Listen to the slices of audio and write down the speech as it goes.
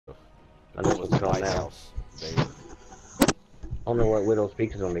I know It what was it's the called White now. House. There. I don't know what Widow's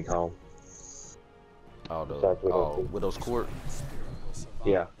Peak is gonna be called. Oh, Besides Widow's Peak. Widow's Court.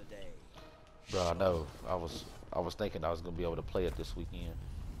 Yeah. Bro, I know. I was thinking I was gonna be able to play it this weekend.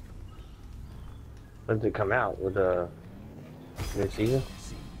 When did it come out? With the new season?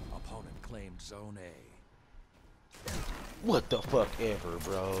 Opponent claimed Zone A. What the fuck ever,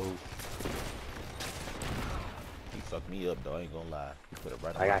 bro? He fucked me up though. I ain't gonna lie. He put it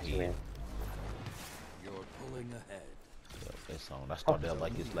right on I my got you, head. man. You're pulling ahead. Yeah, that song. I started out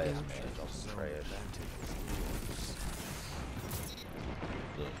like his last match on some trash.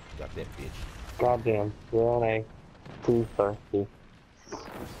 Look, got that bitch. Goddamn. You're on a too thirsty.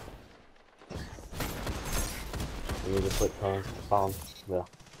 We need to put on. Yeah.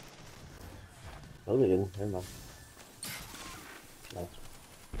 No, they didn't. Never mind. Nice.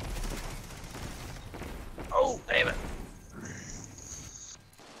 Oh, damn it.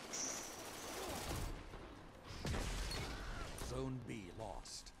 Zone B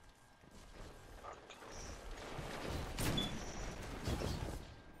lost.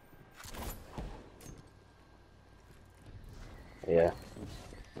 Yeah.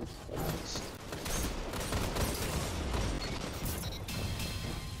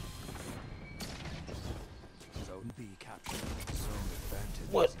 Zone B captured. Zone advantage.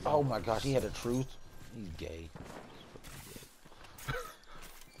 What? Oh my gosh, he had a truth. He's gay.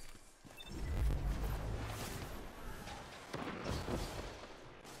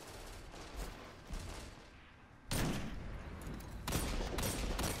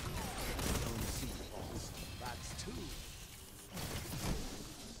 Zone C lost. That's two.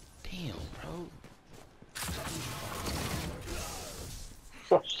 Damn, bro.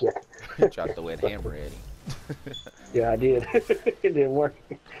 Oh, shit. He tried to throw that hammer at him. Yeah, I did. It didn't work.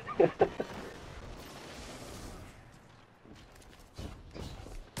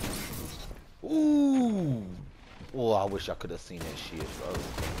 Ooh. Oh, I wish I could have seen that shit, bro.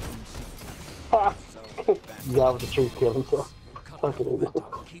 Ha! That was the truth kill himself. Fucking idiot.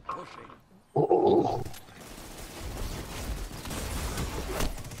 Keep pushing.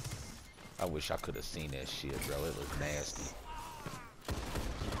 I wish I could have seen that shit, bro. It was nasty.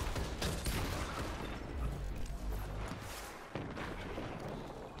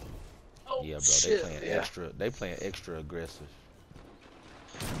 Yeah, bro. They playing extra. They playing extra aggressive.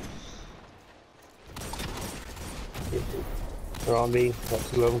 They're on me. Got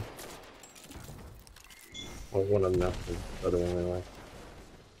two of them. Well, one of them now. The other one anyway.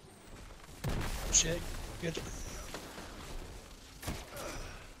 Shit. Good.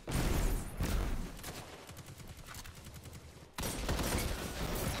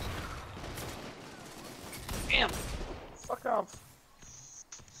 Damn. Fuck off.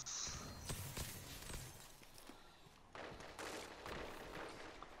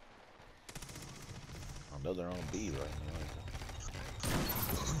 I know they're on B right now.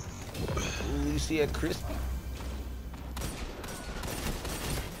 Ooh, you see that crispy?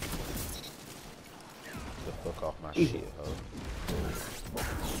 The fuck off my shit, ho.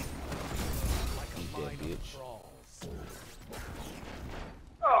 Eat that bitch.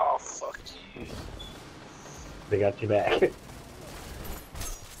 Oh, fuck you. They got you back.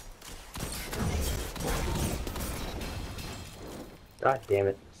 God damn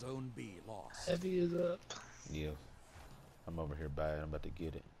it. Zone B lost. Heavy is up. Yeah. I'm over here buying. I'm about to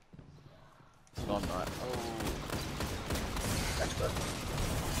get it. No, I'm not. Oh. That's good.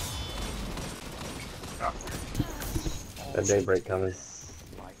 That daybreak coming.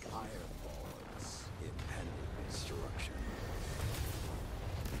 Like iron balls. Impending destruction.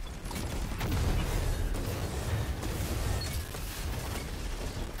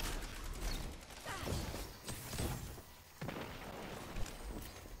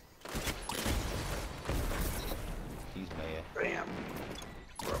 He's mad. Bam.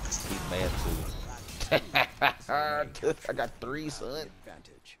 He's mad too. I got 3, son.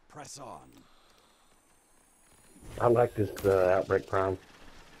 Advantage. Press on. I like this Outbreak Prime.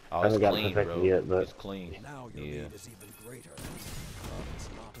 Oh, I it's haven't got it clean, perfected bro. yet, but It's clean. Now your Yeah. lead is even greater. It's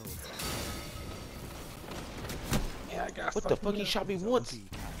not over. Yeah, I got What the fuck? He shot me once. B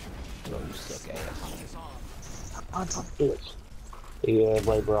captured. Bro, you suck ass. I'm bitch. Yeah,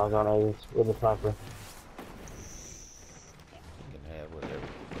 Blade Barrage on A's with the sniper. You can have whatever.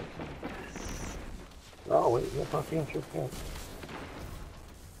 Oh, wait, yeah, fuck yeah, sure can.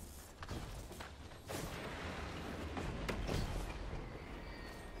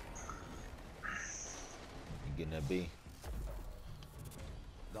 You getting that B?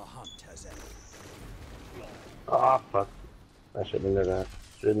 The hunt has ended. Oh, fuck. I shouldn't have done that.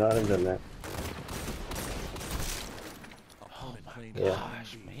 Should not have done that. Opponent claim Yeah.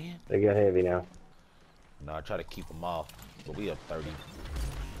 Gosh, man. They got heavy now. No, I try to keep them off, but we up 30.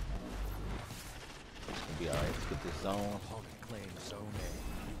 We'll be alright. Let's get this zone. Opponent claims Zone A.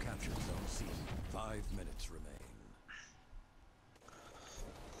 You captured Zone C. 5 minutes remain.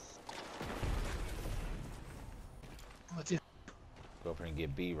 With you. Go up here and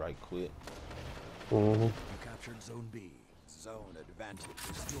get B right quick. Mm-hmm. You captured Zone B. Zone advantage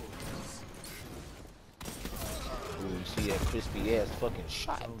is yours. Ooh, you see that crispy ass fucking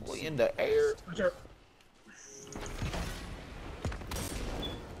shot, boy, in the air? Okay.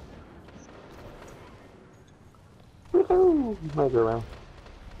 Woohoo! Might go around.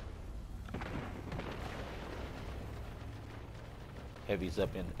 Heavy's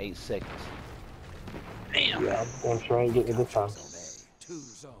up in 8 seconds. Damn. Yeah, I'm trying to get you this time. Zone A. 2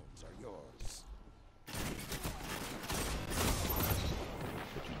 zones are yours.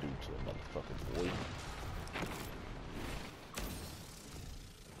 What you do to a motherfucker, boy?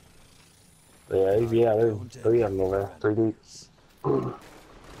 Yeah, there's 3 of them over there. 3 deep. Zone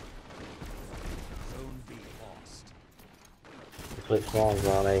B lost. Split smalls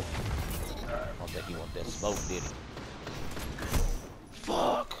on A. I don't think he want that smoke, did he?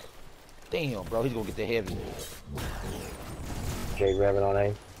 Fuck! Damn, bro, he's gonna get the heavy. J Rabbit on A.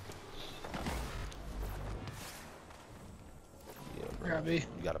 Yeah, bro. Gotta be.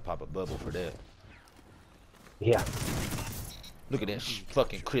 You gotta pop a bubble for that. Yeah. Look at that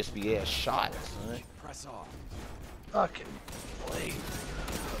fucking crispy ass shot, son. Press on. Fucking blade.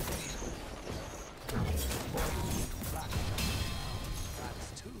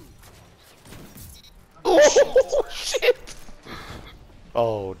 That's 2. Oh shit!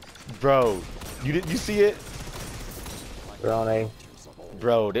 Oh, bro, you see it? They're on A.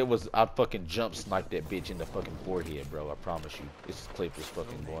 Bro, that was I fucking jump sniped that bitch in the fucking forehead, bro. I promise you. This clip is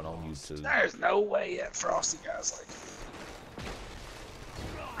fucking going on YouTube. There's no way that Frosty guy's like.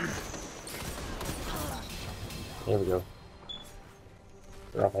 There we go.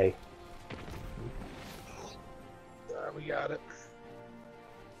 They're off A. Alright, we got it.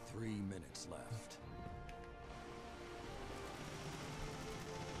 3 minutes left.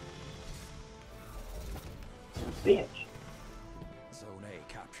 Bitch. Zone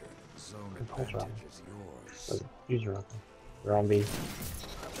A captured. Zone That's advantage right. is yours. User up. They're on B. I've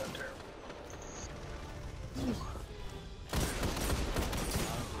done terrible.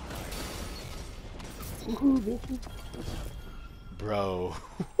 Bro.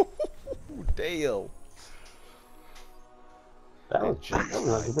 Damn. That was Jump not too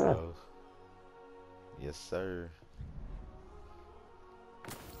snipe, bad. bro. Yes, sir.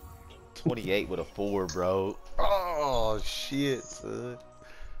 28 with a 4, bro. Oh, shit, son.